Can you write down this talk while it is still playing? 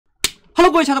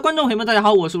Hello， 各位亲爱的观众朋友们，大家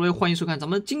好，我是罗威，欢迎收看咱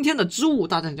们今天的《植物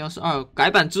大战僵尸2》改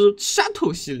版之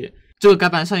Shuttle 系列。这个改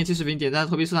版上一期视频点赞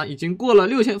投币数量已经过了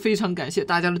6000，非常感谢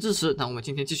大家的支持。那我们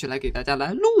今天继续来给大家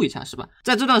来录一下，是吧？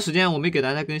在这段时间我没给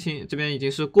大家更新，这边已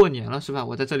经是过年了，是吧？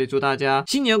我在这里祝大家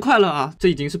新年快乐啊！这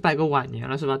已经是拜个晚年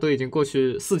了，是吧？都已经过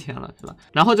去4天了，是吧？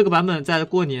然后这个版本在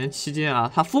过年期间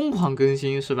啊，它疯狂更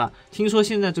新，是吧？听说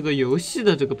现在这个游戏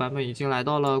的这个版本已经来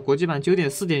到了国际版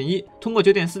 9.4.1， 通过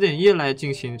 9.4.1 来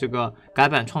进行这个改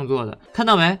版创作的。看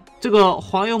到没？这个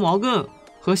黄油毛茛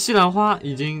和西兰花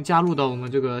已经加入到我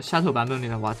们这个 Shuttle 版本里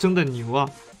了，哇，真的牛啊！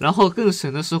然后更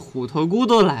神的是虎头菇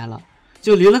都来了，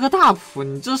就留了个大谱，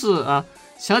你这是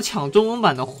想抢中文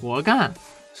版的活干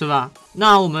是吧？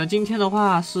那我们今天的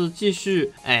话是继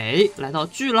续来到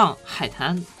巨浪海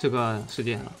滩这个世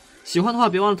界了，喜欢的话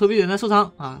别忘了投币点赞收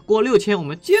藏啊！过6000我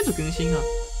们接着更新啊！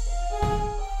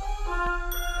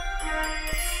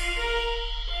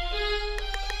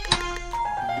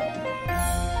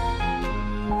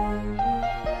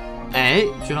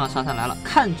巨浪沙滩来了，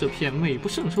看这片美不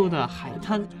胜收的海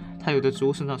滩，它有的植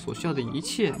物生长所需要的一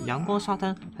切，阳光沙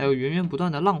滩，还有源源不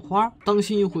断的浪花。当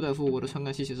心用户大夫，我的传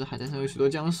感器显示海滩上有许多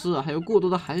僵尸，还有过多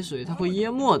的海水，它会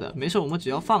淹没的。没事，我们只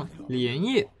要放莲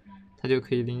叶，它就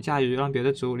可以凌驾于让别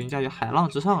的植物凌驾于海浪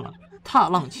之上了。踏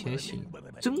浪前行，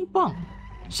真棒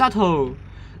 ！Shuttle。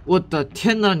我的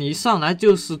天呐，你一上来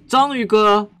就是章鱼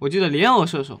哥！我记得莲藕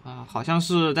射手啊，好像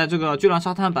是在这个巨浪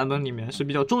沙滩版本里面是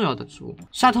比较重要的植物。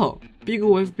Shuttle Big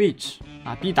Wave Beach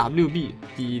啊 ，BWB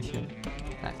第一天，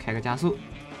来开个加速。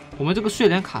我们这个睡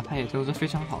莲卡牌也真是非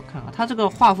常好看啊，它这个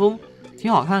画风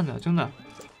挺好看的，真的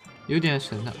有点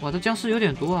神的。哇，这僵尸有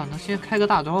点多啊，那先开个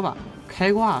大招吧，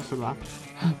开挂是吧？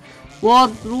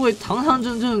我如果堂堂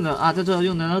正正的啊，在这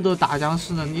用南豆打僵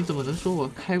尸呢，你怎么能说我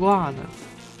开挂呢？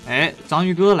章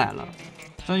鱼哥来了，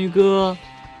章鱼哥，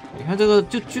你看这个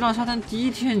就巨浪沙滩第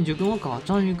一天你就跟我搞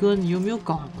章鱼哥，你有没有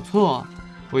搞错？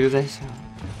我就在想，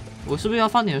我是不是要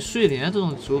放点睡莲这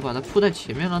种植物把它铺在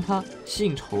前面，让它吸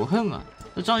引仇恨啊？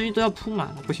这章鱼都要铺满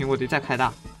了，不行，我得再开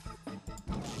大，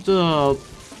这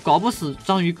搞不死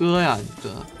章鱼哥呀！这，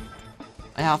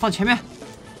哎呀，放前面，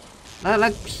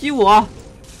来劈我，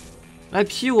来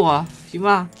劈我，行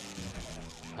吧？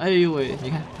哎呦喂，你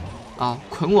看。啊，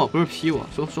捆我不是劈我，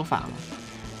说反了，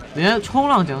连冲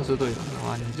浪僵尸都有，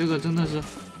哇，你这个真的是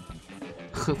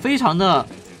非常的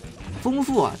丰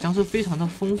富啊，僵尸非常的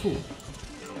丰富，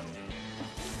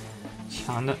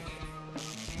强的，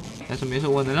但是没事，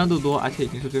我能量都多，而且已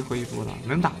经是最后一波了，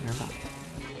能打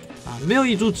啊，没有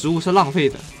一株植物是浪费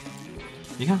的，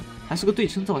你看还是个对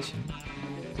称造型，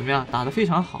怎么样，打得非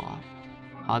常好啊。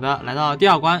好的，来到第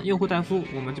2关，用户代夫，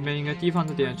我们这边应该提防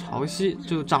着点潮汐，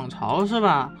就涨潮是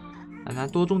吧？咱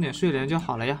多种点睡莲就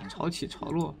好了呀，潮起潮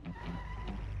落。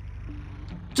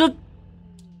这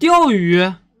钓鱼，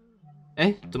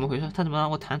怎么回事？他怎么让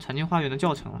我弹传进花园的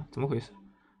教程了？怎么回事？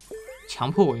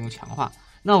强迫我用强化，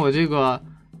那我这个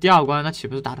第2关那岂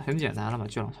不是打得很简单了吗？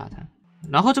巨浪沙滩。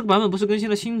然后这个版本不是更新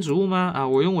了新植物吗？啊，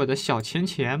我用我的小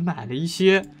钱买了一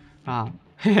些啊，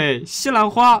嘿嘿，西兰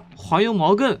花、黄油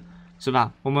毛茛。是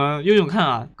吧？我们用用看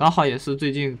啊，刚好也是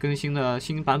最近更新的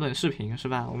新版本视频，是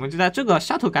吧？我们就在这个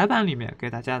Shuttle 改版里面给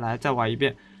大家来再玩一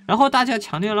遍。然后大家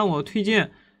强烈让我推荐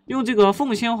用这个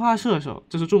凤仙花射手，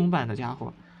这是中文版的家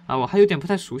伙啊，我还有点不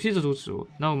太熟悉这株植物。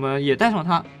那我们也带上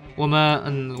它，我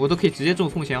们我都可以直接种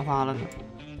凤仙花了呢，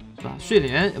是吧？睡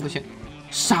莲不行，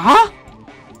啥？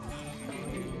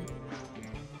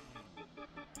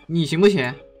你行不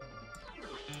行？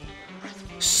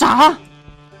啥？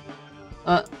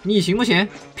你行不行？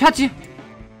啪叽！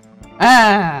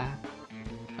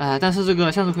但是这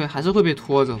个向日葵还是会被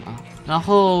拖走啊。然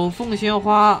后凤仙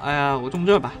花，我种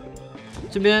这儿吧。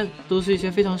这边都是一些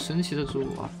非常神奇的植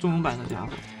物啊，中文版的家伙，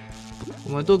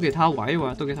我们都给它玩一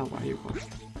玩，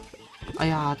哎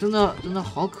呀，真的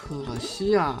好可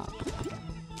惜啊！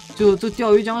就这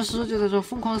钓鱼僵尸就在这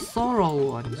疯狂骚扰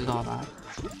我，你知道吧？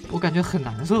我感觉很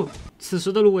难受。此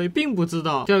时的芦苇并不知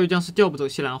道钓鱼僵尸钓不走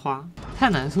西兰花，太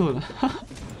难受了。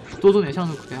多种点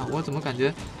向日葵啊！我怎么感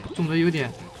觉种的有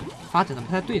点发展的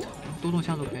不太对头？多种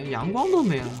向日葵，阳光都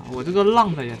没了，我这个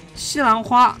浪的呀！西兰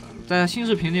花在新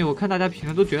视频里，我看大家评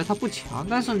论都觉得它不强，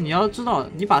但是你要知道，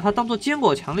你把它当做坚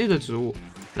果强类的植物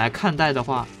来看待的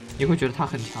话，你会觉得它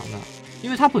很强的，因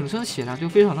为它本身血量就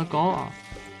非常的高啊。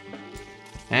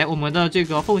我们的这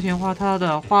个凤仙花，它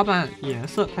的花瓣颜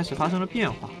色开始发生了变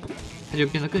化，它就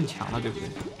变得更强了，对不对？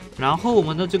然后我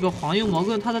们的这个黄油毛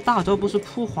茛，它的大招不是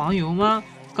铺黄油吗？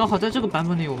刚好在这个版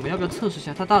本里，我们要不要测试一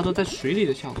下它大招在水里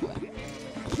的效果？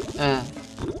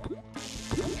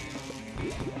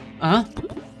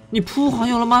你铺黄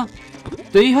油了吗？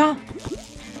等一下，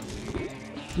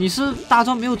你是大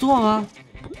招没有做吗？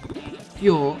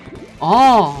有，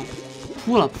哦，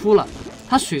扑了，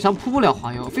他水上扑不了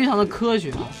黄油，非常的科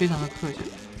学啊，非常的科学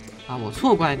啊，我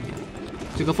错怪你了。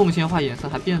这个凤仙花颜色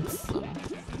还变紫了，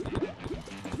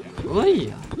可以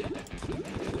啊。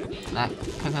来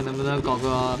看看能不能搞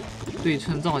个对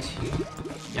称造型。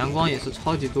阳光也是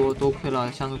超级多，多亏了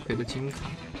向日葵的金卡，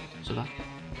是吧？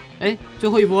哎，最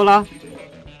后一波了，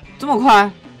这么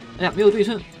快？哎呀，没有对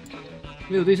称，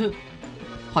没有对称，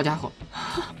好家伙！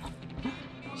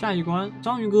下一关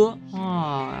章鱼哥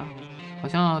啊，好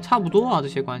像差不多啊，这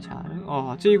些关卡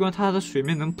哦，这一关它的水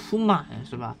面能铺满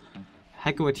是吧？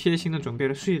还给我贴心的准备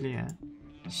了睡莲，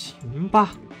行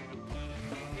吧？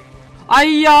哎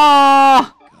呀，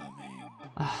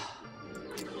啊！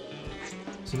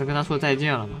只能跟他说再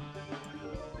见了嘛。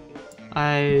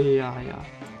哎呀呀，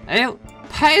哎呦，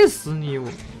拍死你我！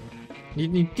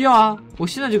你掉啊！我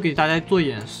现在就给大家做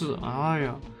演示。哎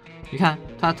呀，你看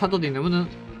他到底能不能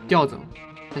掉走？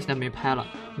他现在没拍了，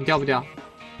你掉不掉？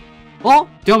哦，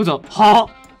掉不走，好，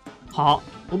好，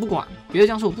我不管，别的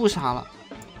僵尸我不杀了。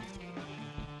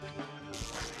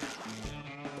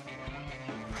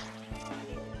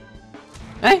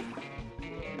哎，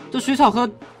这水草和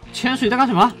潜水在干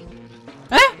什么？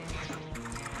哎，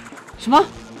什么？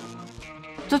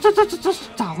这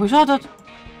咋回事啊？这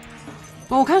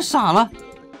把我看傻了。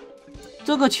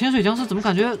这个潜水僵尸怎么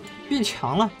感觉变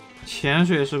强了？潜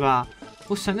水是吧？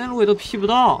我闪电芦苇都劈不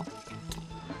到。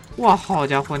哇，好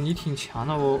家伙，你挺强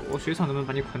的。我水草能不能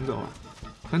把你捆走啊？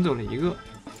捆走了一个。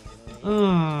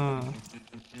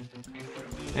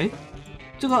哎，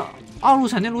这个二路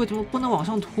闪电芦苇怎么不能往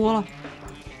上拖了？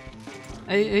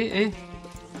哎，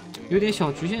有点小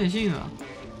局限性啊。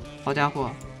好家伙，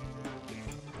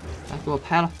来给我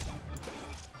拍了。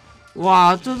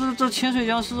哇，这潜水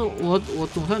僵尸，我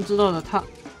总算知道了他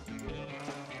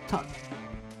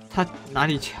哪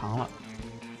里强了。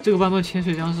这个版本潜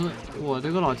水僵尸，我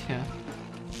的个老天！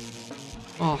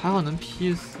哦，还好能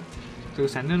劈死。这个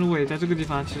闪电芦苇在这个地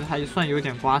方其实还算有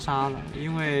点刮痧了，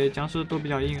因为僵尸都比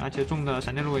较硬，而且中的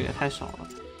闪电芦苇也太少了，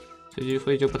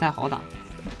所以就不太好打。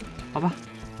好吧，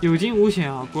有惊无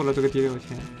险啊，过了这个第6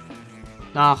天。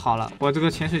那好了，我这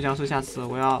个潜水僵尸下次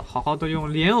我要好好的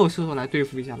用莲藕射手来对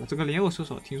付一下了。这个莲藕射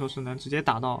手听说是能直接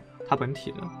打到他本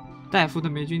体的，戴夫的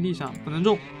霉菌地上不能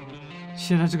中。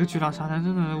现在这个巨浪沙滩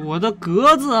真的，我的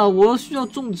格子啊，我需要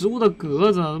种植物的格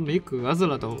子没格子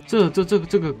了都。这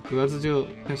个格子就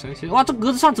很神奇。哇，这格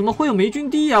子上怎么会有霉菌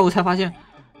地啊？我才发现，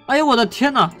哎呦我的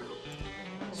天哪！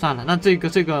算了，那这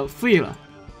个废了，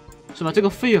是吧？这个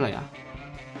废了呀。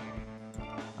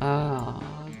啊，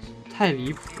太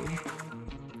离谱了。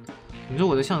你说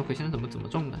我的向日葵现在怎么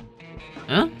种的？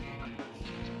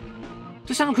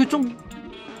这向日葵种，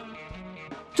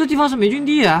这地方是霉菌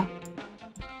地啊！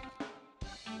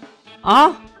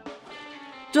啊，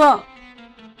这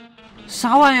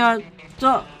啥玩意儿？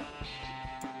这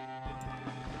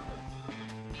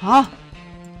啊，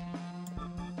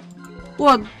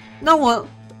那我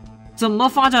怎么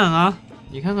发展啊？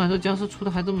你看看这僵尸出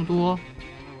的还这么多，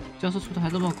僵尸出的还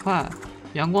这么快，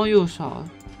阳光又少，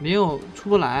没有出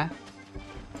不来。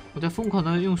我在疯狂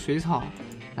的用水草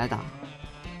来打。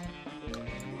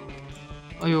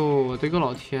哎呦，我的个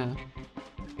老天！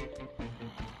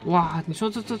哇，你说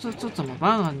这怎么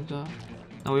办啊？你这，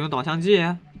那我用导向剂。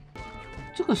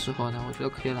这个时候呢，我觉得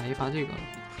可以来一发这个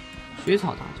水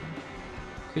草大招，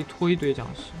可以拖一堆僵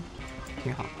尸，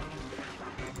挺好，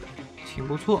挺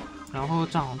不错。然后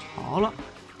涨潮了，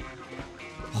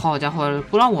好家伙，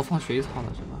不让我放水草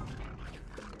了是吧？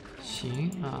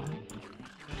行啊，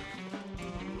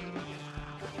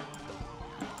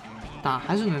打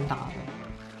还是能打的。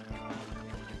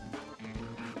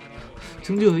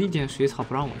真就有一点水草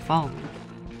不让我放的。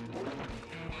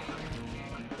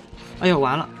哎呦，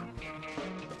完了，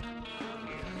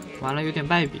有点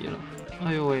败笔了。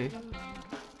哎呦喂，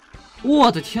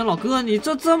我的天，老哥，你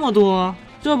这么多，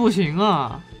这不行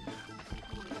啊！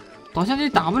导向机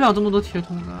打不了这么多铁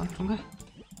桶的，重开。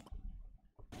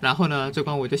然后呢，这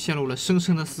关我就陷入了深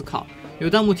深的思考。有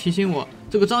弹幕提醒我，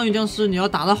这个章鱼僵尸你要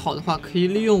打得好的话，可以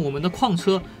利用我们的矿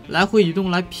车来回移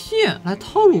动来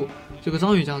套路这个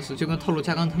章鱼僵尸，就跟套路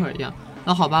加冈特尔一样。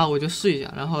那好吧，我就试一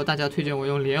下。然后大家推荐我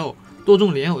用莲藕，多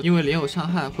种莲藕，因为莲藕伤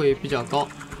害会比较高。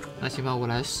那行吧，我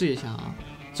来试一下啊。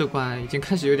这关已经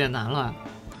开始有点难了。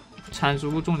产植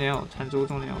物种莲藕，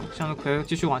向日葵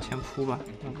继续往前扑吧。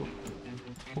要不，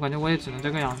我感觉我也只能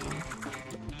这个样子了。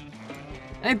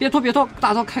哎，别拖，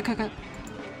大招开！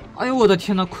哎呦我的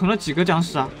天呐，捆了几个僵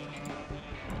尸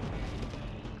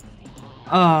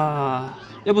啊！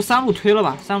要不3路推了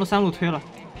吧？三路推了，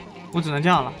我只能这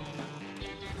样了。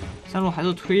3路还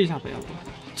是推一下吧，要不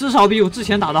至少比我之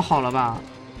前打的好了吧，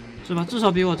是吧？至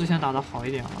少比我之前打的好一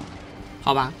点了。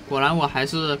好吧，果然我还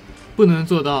是不能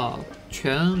做到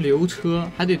全流车，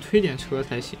还得推点车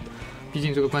才行。毕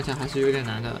竟这个关卡还是有点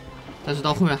难的。但是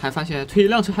到后面还发现推一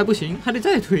辆车还不行，还得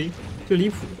再推，就离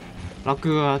谱。老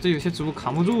哥，这有些植物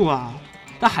扛不住啊，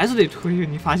但还是得推，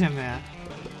你发现没？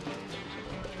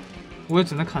我也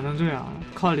只能砍成这样，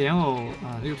靠莲藕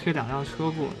啊，又推2辆车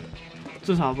过，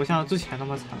至少不像之前那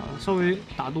么惨了，稍微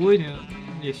打多一点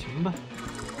也行吧。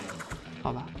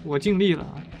好吧，我尽力了。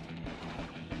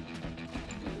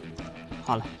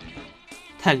好了，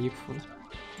太离谱了，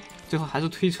最后还是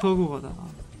推车过的啊！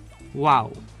哇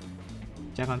哦，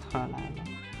加冈特来了，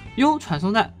哟，传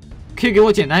送带可以给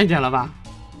我简单一点了吧？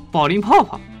保龄泡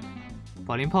泡，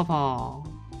保龄泡泡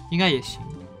应该也行。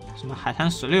什么海滩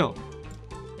16？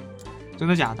真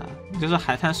的假的？这是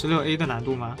海滩16A 的难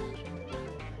度吗？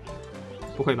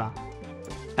不会吧？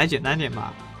来简单点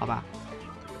吧，好吧。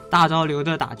大招留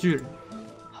着打巨人。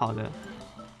好的，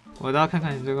我倒要看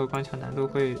看你这个关卡难度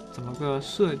会怎么个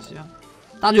设计啊？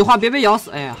大嘴花别被咬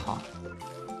死！哎呀，好。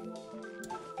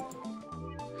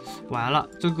完了，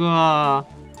这个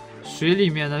水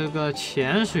里面的这个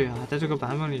潜水啊，在这个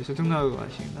版本里是真的恶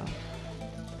心的。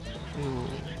哎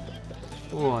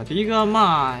呦，我的个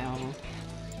妈呀！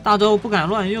大招不敢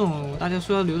乱用，大家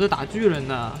说要留着打巨人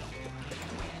的，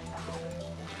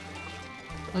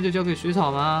那就交给水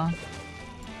草吗？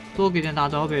多给点大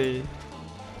招呗，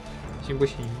行不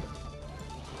行？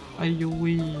哎呦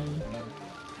喂，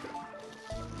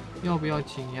要不要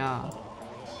紧呀？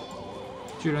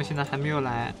巨人现在还没有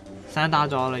来，3大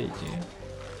招了已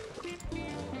经。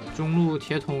中路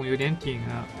铁桶有点顶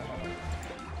啊，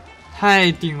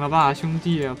太顶了吧，兄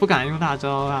弟，不敢用大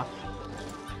招啊。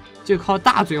就靠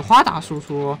大嘴花打输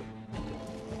出，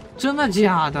真的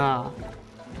假的？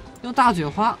用大嘴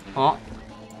花哦，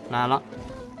来了。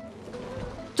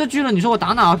这巨人你说我打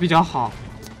哪比较好？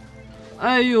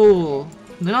哎呦，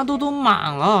能量都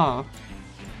满了，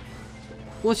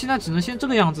我现在只能先这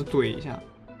个样子怼一下，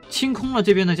清空了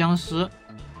这边的僵尸，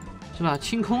是吧？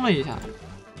清空了一下，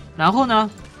然后呢？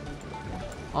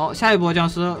哦，下一波僵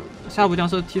尸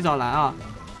提早来啊！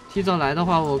提早来的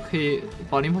话，我可以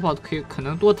保龄泡泡可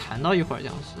能多弹到一会儿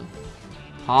僵尸。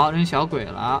好，扔小鬼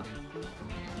了，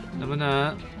能不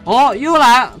能？哦，又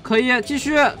来，可以继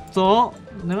续走。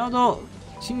能量咒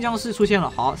新僵尸出现了，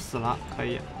好，死了，可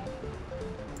以。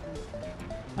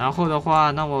然后的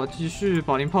话，那我继续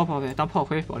保龄泡泡呗，当炮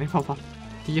灰，保龄泡泡。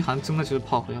第一行真的就是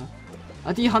炮灰了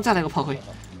啊！第一行再来个炮灰，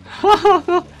哈哈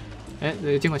哈！哎，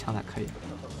见过强的可以。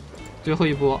最后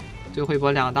一波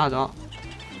2个大招。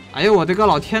哎呦我的个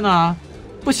老天呐！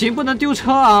不行，不能丢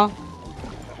车啊！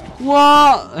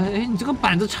哎，你这个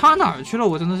板子插哪儿去了？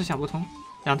我真的是想不通。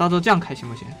2大招这样开行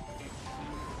不行？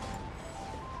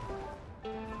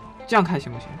这样开行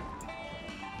不行？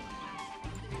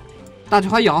大嘴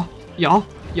花咬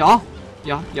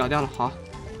掉了，好。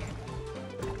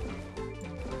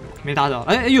没大招，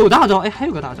哎，有大招，哎，还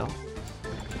有个大招。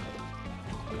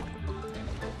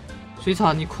水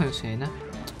草，你捆谁呢？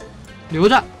留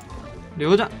着，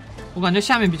我感觉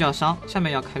下面比较伤，下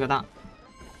面要开个大。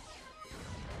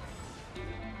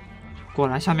果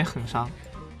然下面很伤。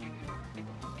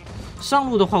上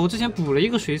路的话，我之前补了一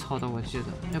个水草的，我记得，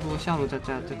要不我下路再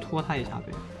拖他一下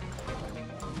呗。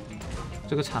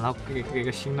这个铲了，给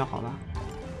个新的好吧。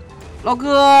老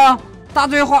哥，大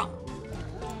嘴花，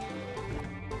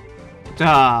这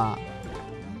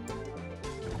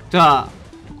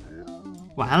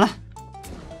完了。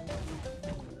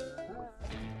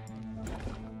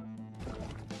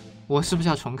我是不是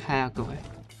要重开啊，各位？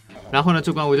然后呢，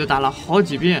这关我就打了好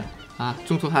几遍啊，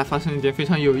中途还发生一件非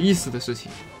常有意思的事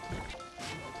情，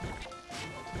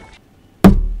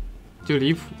就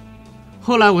离谱。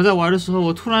后来我在玩的时候，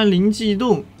我突然灵机一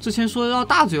动，之前说要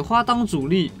大嘴花当主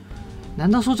力，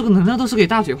难道说这个能量都是给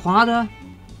大嘴花的？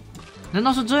难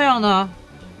道是这样的？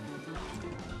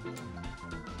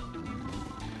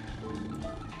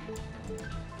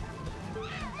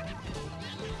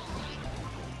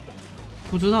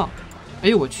不知道。哎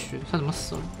呦我去，他怎么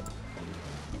死了？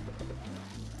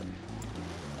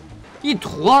一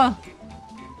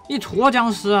坨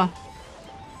僵尸啊！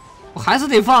我还是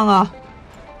得放啊，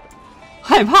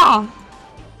害怕。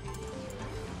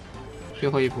最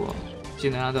后一波，技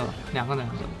能量咒，2个能量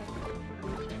咒。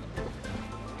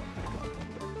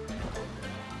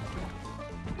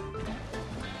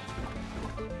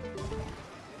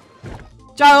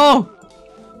加油！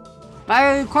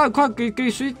来，快给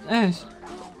谁？哎！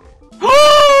哦！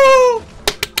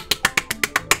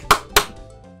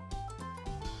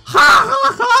哈哈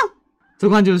哈！这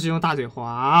关就是用大嘴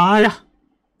花呀，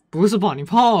不是保龄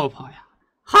泡泡呀！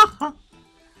哈哈！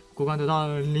过关得到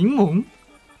柠檬，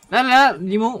来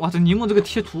柠檬，哇，这柠檬这个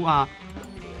贴图啊，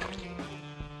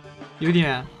有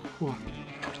点哇，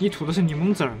你吐的是柠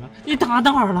檬籽儿吗？你打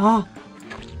哪儿了，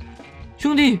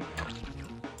兄弟？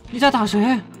你在打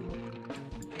谁？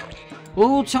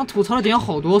我想吐槽的点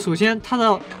好多。首先，它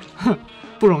的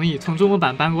不容易从中文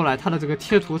版搬过来，它的这个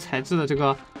贴图材质的这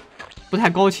个不太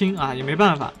高清啊，也没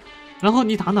办法。然后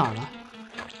你打哪儿了？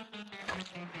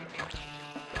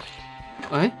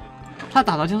哎，他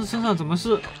打到僵尸身上怎么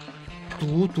是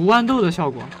毒豌豆的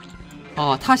效果？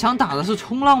哦，他想打的是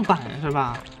冲浪板是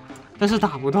吧？但是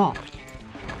打不到。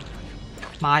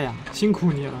妈呀，辛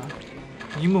苦你了。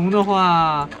柠檬的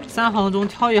话，3行中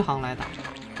挑1行来打，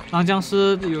让僵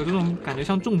尸有这种感觉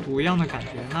像中毒一样的感觉，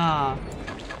那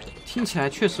听起来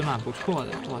确实蛮不错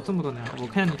的。哇，这么多难度！我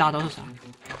看看你大招是啥？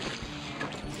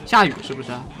下雨是不是？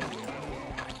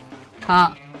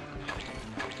他，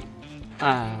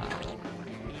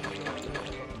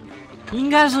应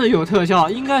该是有特效，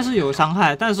应该是有伤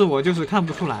害，但是我就是看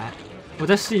不出来。我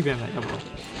再试一遍呗，要不？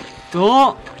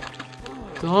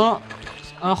走。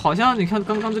好像你看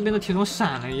刚刚这边的铁桶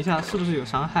闪了一下，是不是有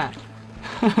伤害？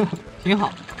挺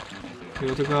好，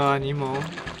有这个柠檬，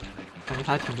感觉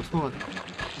还挺不错的。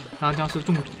让僵尸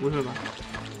中毒是吧？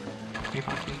挺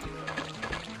好，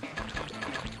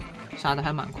杀的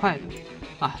还蛮快的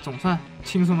啊，总算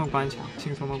轻松的关卡，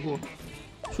轻松的过，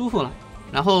舒服了。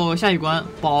然后下一关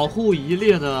保护一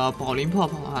列的保龄泡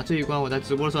泡啊，这一关我在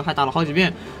直播的时候还打了好几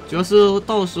遍，主要是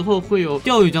到时候会有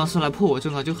钓鱼僵尸来破我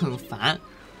阵啊，就很烦。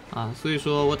所以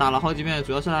说我打了好几遍，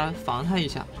主要是来防他一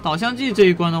下。导向剂这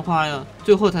一关的话，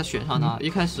最后才选上的，一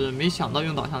开始没想到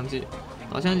用导向剂。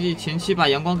导向剂前期把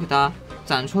阳光给它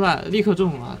攒出来，立刻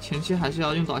中啊！前期还是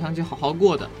要用导向剂好好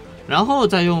过的，然后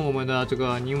再用我们的这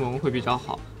个柠檬会比较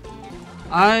好。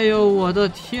哎呦我的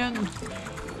天！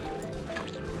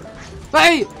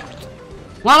哎，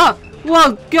完了，我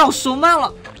掉手慢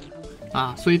了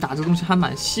啊！所以打这东西还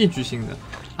蛮戏剧性的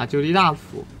啊，就立大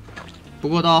谱。不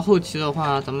过到后期的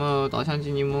话，咱们导向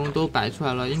剂、柠檬都摆出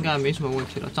来了，应该没什么问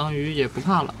题了。章鱼也不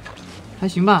怕了，还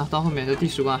行吧。到后面的第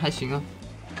10关还行啊。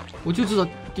我就知道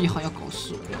第1行要搞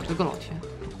事，我的个老天！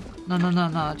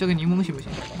那这个柠檬行不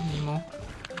行？柠檬，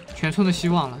全村的希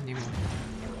望了。柠檬，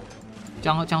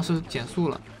僵尸减速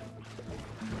了，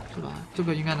是吧？这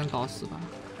个应该能搞死吧？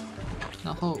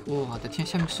然后我的天，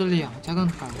下面是2加更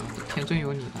塔，我的天，真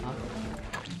有你的啊！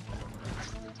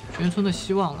全村的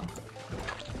希望了。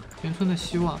全村的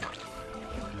希望，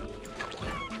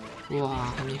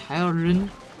哇！你还要扔，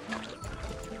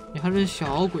你还扔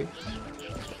小鬼，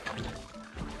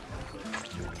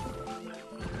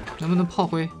能不能炮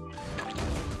灰？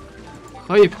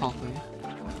可以炮灰，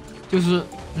就是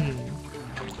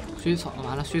水草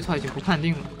完了，水草已经不判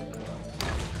定了。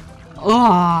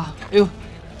哇！哎呦，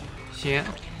行！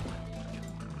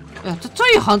哎呀，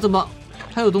这一行怎么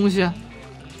还有东西？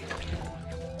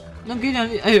能给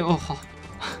点力？哎呦，好。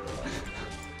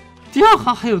第2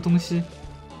行还有东西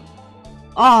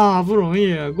啊，不容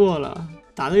易过了，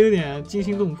打得有点惊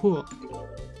心动魄，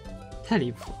太离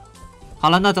谱。好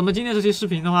了，那咱们今天这期视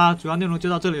频的话，主要内容就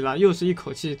到这里了，又是一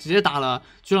口气直接打了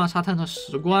巨浪沙滩的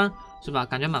10关，是吧？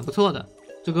感觉蛮不错的。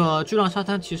这个巨浪沙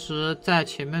滩其实在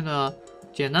前面的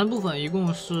简单部分一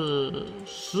共是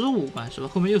15关，是吧？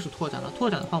后面又是拓展了，拓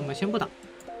展的话我们先不打。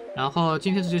然后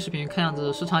今天这期视频看样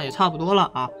子时长也差不多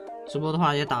了啊，直播的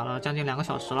话也打了将近2个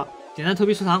小时了。简单投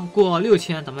币时长过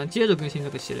6000，咱们接着更新这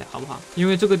个系列，好不好？因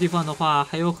为这个地方的话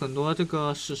还有很多这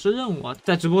个史诗任务啊，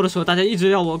在直播的时候大家一直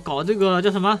要我搞这个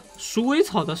叫什么鼠尾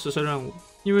草的史诗任务，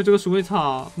因为这个鼠尾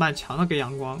草蛮强的给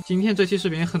阳光。今天这期视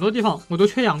频很多地方我都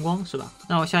缺阳光，是吧？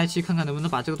那我下一期看看能不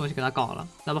能把这个东西给它搞了。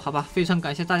那么好吧，非常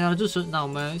感谢大家的支持，那我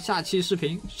们下期视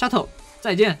频 Shuttle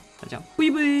再见，大家拜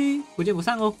拜，不见不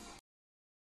散哦。